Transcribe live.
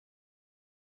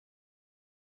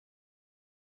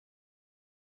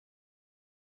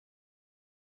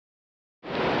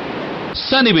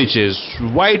Sunny beaches,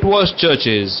 whitewashed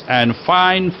churches, and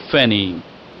fine fanning.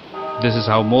 This is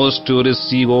how most tourists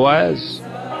see Goa as.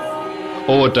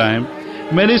 Over time,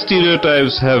 many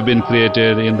stereotypes have been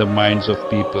created in the minds of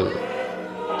people.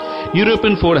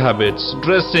 European food habits,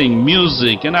 dressing,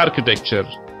 music, and architecture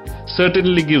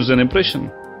certainly gives an impression.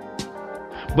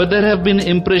 But there have been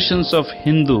impressions of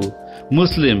Hindu,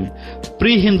 Muslim,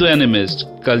 pre-Hindu animist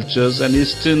cultures and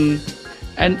Eastern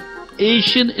and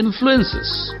Asian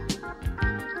influences.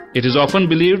 It is often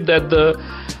believed that the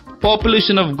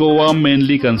population of Goa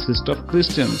mainly consists of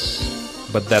Christians,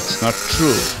 but that's not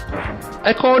true.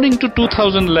 According to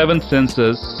 2011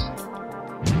 census,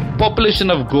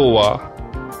 population of Goa,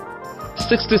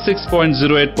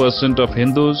 66.08% of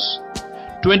Hindus,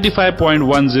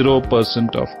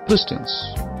 25.10% of Christians.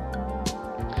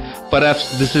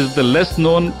 Perhaps this is the less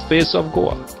known face of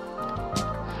Goa.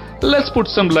 Let's put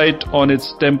some light on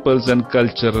its temples and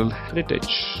cultural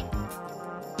heritage.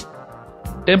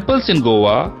 Temples in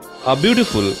Goa are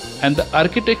beautiful, and the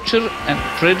architecture and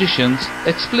traditions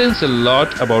explains a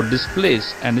lot about this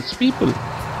place and its people.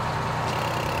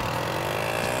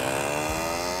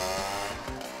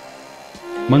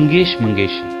 Mangesh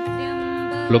Mangeshi.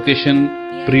 Location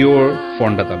Prior,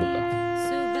 Fonda Taluka.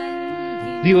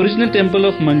 The original temple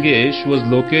of Mangesh was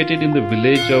located in the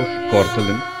village of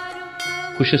Korthalin,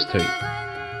 Kushasthali.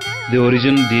 The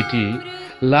origin deity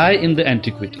lie in the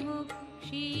antiquity.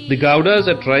 The Gaudas,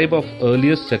 a tribe of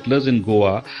earliest settlers in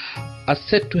Goa, are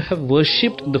said to have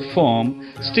worshipped the form,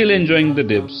 still enjoying the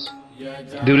dibs,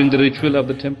 during the ritual of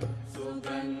the temple.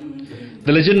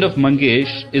 The legend of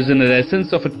Mangesh is in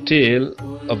essence of a tale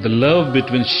of the love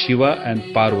between Shiva and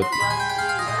Parvati.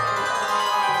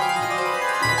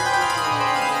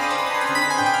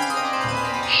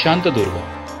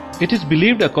 Shantadurga. It is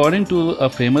believed, according to a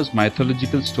famous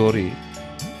mythological story,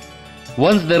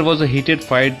 once there was a heated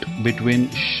fight between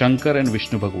Shankar and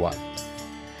Vishnu Bhagwan,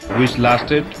 which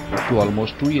lasted to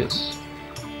almost 2 years.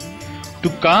 To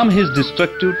calm his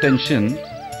destructive tension,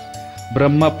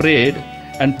 Brahma prayed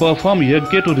and performed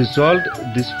yajna to resolve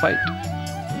this fight.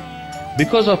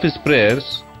 Because of his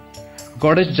prayers,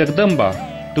 Goddess Jagdamba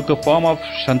took a form of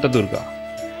Shantadurga.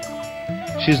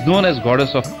 She is known as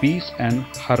Goddess of Peace and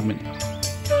Harmony.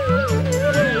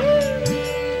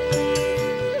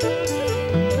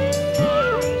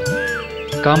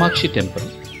 Kamakshi Temple.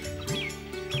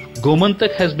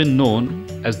 Gomantak has been known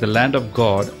as the land of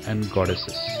God and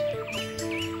goddesses.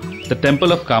 The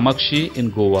temple of Kamakshi in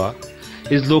Goa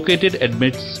is located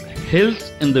amidst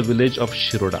hills in the village of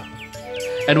Shiroda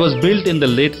and was built in the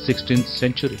late 16th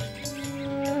century.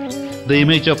 The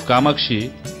image of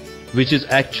Kamakshi, which is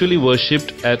actually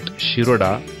worshipped at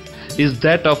Shiroda, is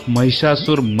that of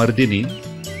Mahishasur Mardini.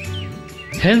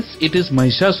 Hence, it is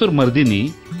Mahishasur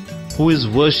Mardini who is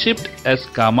worshipped as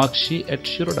Kamakshi at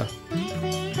Shiroda,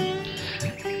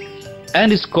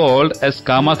 and is called as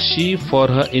Kamakshi for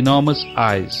her enormous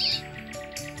eyes.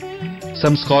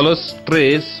 Some scholars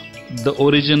trace the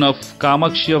origin of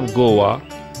Kamakshi of Goa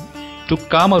to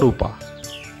Kamarupa.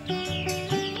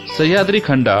 Sahyadri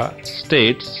Khanda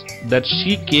states that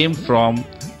she came from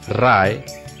Rai,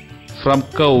 from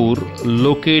Kaur,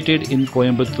 located in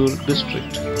Coimbatore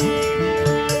district.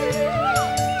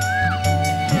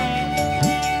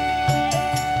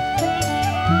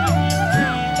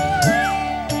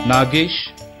 Nagesh,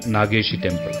 Nageshi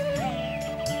Temple.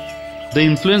 The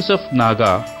influence of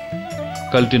Naga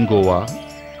cult in Goa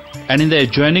and in the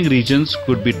adjoining regions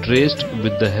could be traced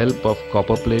with the help of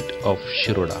copperplate of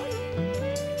Shiroda,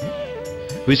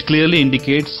 which clearly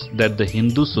indicates that the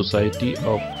Hindu society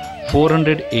of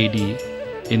 400 AD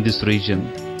in this region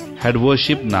had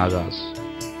worshipped Nagas.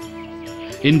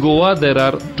 In Goa, there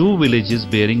are 2 villages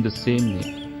bearing the same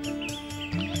name,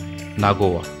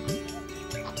 Nagoa.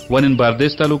 One in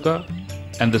Bardesh Taluka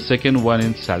and the second one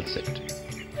in Salsette.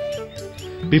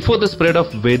 Before the spread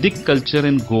of Vedic culture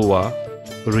in Goa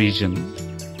region,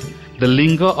 the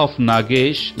linga of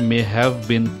Nagesh may have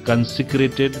been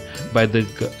consecrated by the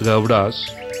Gaudas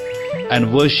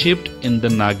and worshipped in the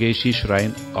Nageshi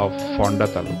shrine of Fonda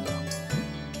Taluka.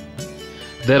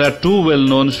 There are 2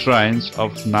 well-known shrines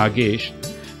of Nagesh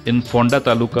in Fonda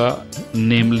Taluka,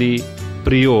 namely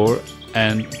Prior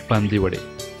and Bandivade.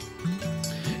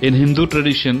 In Hindu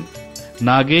tradition,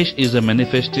 Nagesh is a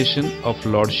manifestation of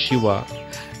Lord Shiva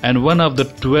and one of the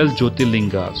 12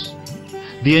 Jyotirlingas,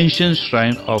 the ancient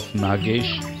shrine of Nagesh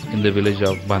in the village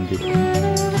of Bandivade.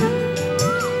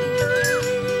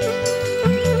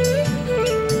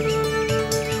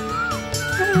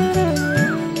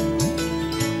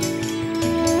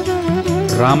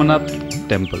 Ramnath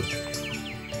Temple.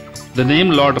 The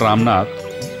name Lord Ramnath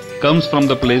comes from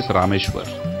the place Rameshwar.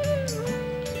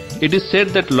 It is said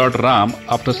that Lord Ram,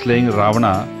 after slaying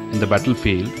Ravana in the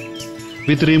battlefield,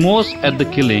 with remorse at the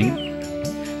killing,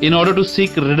 in order to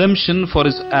seek redemption for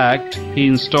his act, he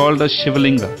installed a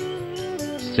Shivalinga,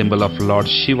 symbol of Lord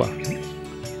Shiva,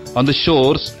 on the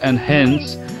shores and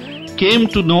hence came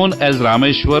to known as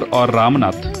Rameshwar or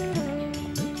Ramnath.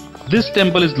 This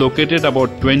temple is located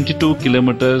about 22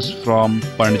 kilometers from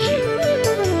Panaji.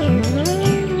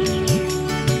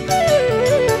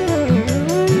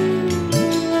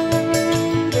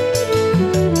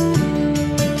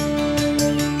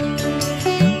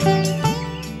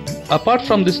 Apart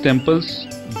from these temples,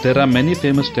 there are many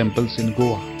famous temples in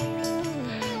Goa,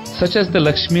 such as the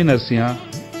Lakshmi Narsimha,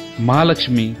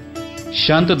 Mahalakshmi,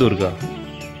 Shantadurga,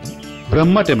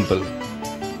 Brahma Temple,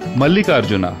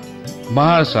 Mallikarjuna,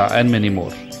 Mahasa and many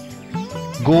more.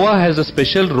 Goa has a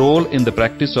special role in the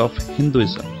practice of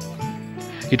Hinduism.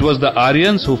 It was the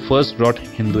Aryans who first brought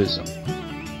Hinduism.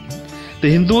 The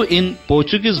Hindu in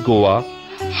Portuguese Goa,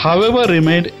 however,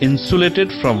 remained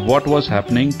insulated from what was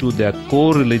happening to their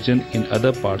core religion in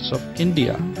other parts of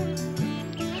India.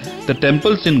 The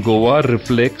temples in Goa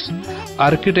reflects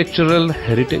architectural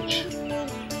heritage.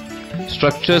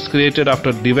 Structures created after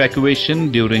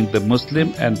evacuation during the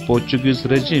Muslim and Portuguese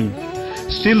regime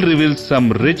still reveal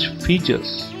some rich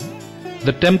features.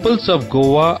 The temples of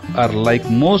Goa are like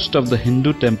most of the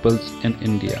Hindu temples in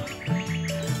India,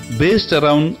 based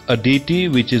around a deity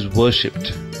which is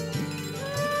worshipped.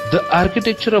 The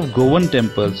architecture of Goan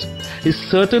temples is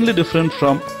certainly different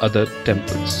from other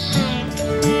temples.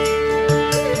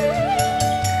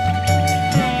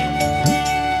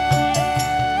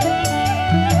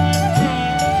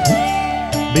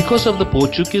 Because of the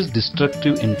Portuguese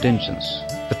destructive intentions,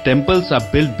 the temples are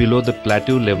built below the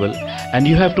plateau level and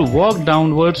you have to walk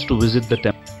downwards to visit the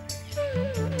temple.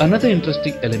 Another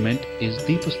interesting element is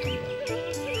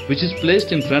Deepastamba, which is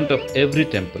placed in front of every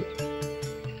temple.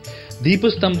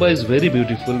 Deepastamba is very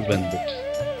beautiful when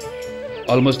lit.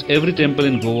 Almost every temple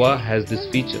in Goa has this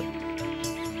feature.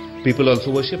 People also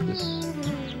worship this.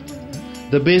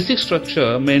 The basic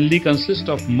structure mainly consists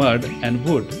of mud and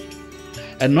wood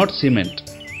and not cement,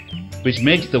 which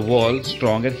makes the wall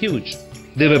strong and huge.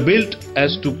 They were built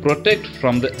as to protect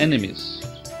from the enemies.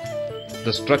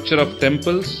 The structure of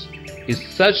temples is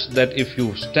such that if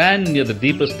you stand near the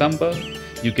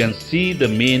Deepastamba, you can see the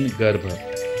main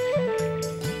Garbha.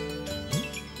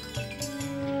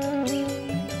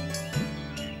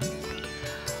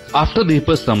 After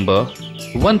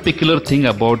Deepastamba, one peculiar thing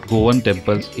about Goan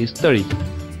temples is Tari.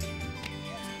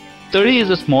 Tari is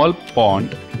a small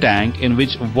pond tank in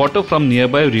which water from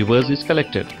nearby rivers is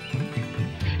collected.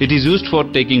 It is used for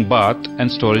taking bath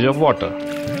and storage of water.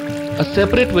 A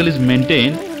separate well is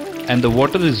maintained and the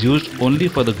water is used only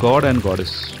for the god and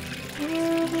goddess.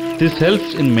 This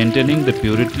helps in maintaining the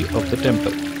purity of the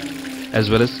temple as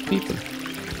well as people.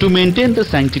 To maintain the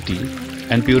sanctity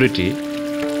and purity,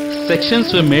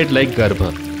 sections were made like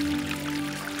Garbha,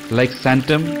 like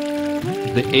Santam,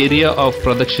 the area of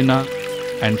Pradakshina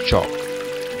and Chalk.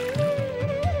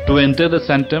 To enter the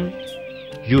Santam,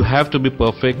 you have to be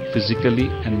perfect physically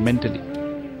and mentally.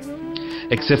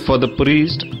 Except for the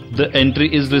priest, the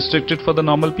entry is restricted for the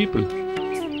normal people.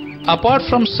 Apart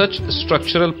from such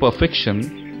structural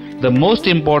perfection, the most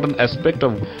important aspect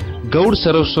of Gaud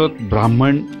Saraswat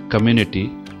Brahman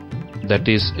community, that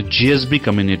is GSB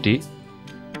community,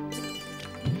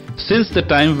 since the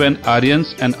time when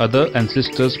Aryans and other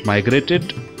ancestors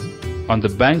migrated on the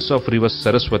banks of river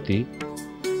Saraswati,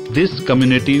 this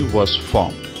community was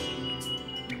formed.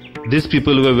 These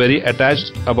people were very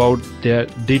attached about their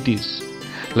deities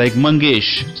like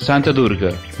Mangesh,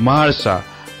 Shantadurga, Mahasa,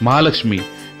 Mahalakshmi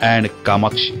and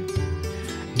Kamakshi.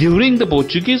 During the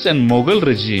Portuguese and Mughal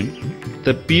regime,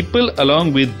 the people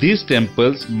along with these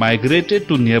temples migrated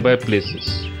to nearby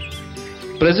places.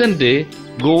 Present day,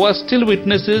 Goa still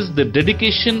witnesses the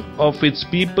dedication of its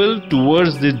people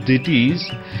towards these deities,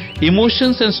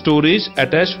 emotions and stories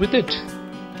attached with it.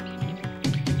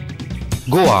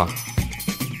 Goa,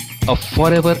 a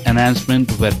forever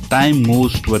enhancement where time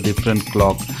moves to a different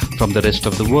clock from the rest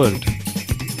of the world,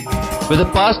 where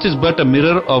the past is but a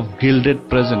mirror of gilded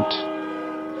present,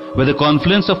 where the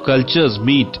confluence of cultures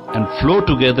meet and flow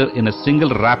together in a single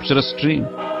rapturous stream.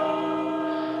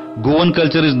 Goan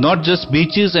culture is not just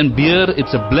beaches and beer,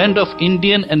 it's a blend of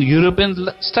Indian and European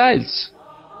styles.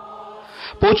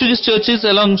 Portuguese churches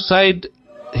alongside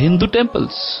Hindu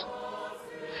temples.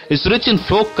 It's rich in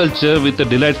folk culture with a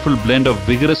delightful blend of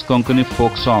vigorous Konkani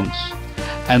folk songs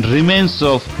and remains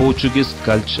of Portuguese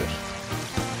culture.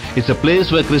 It's a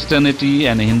place where Christianity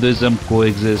and Hinduism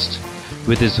coexist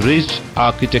with its rich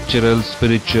architectural,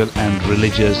 spiritual and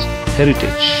religious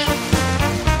heritage.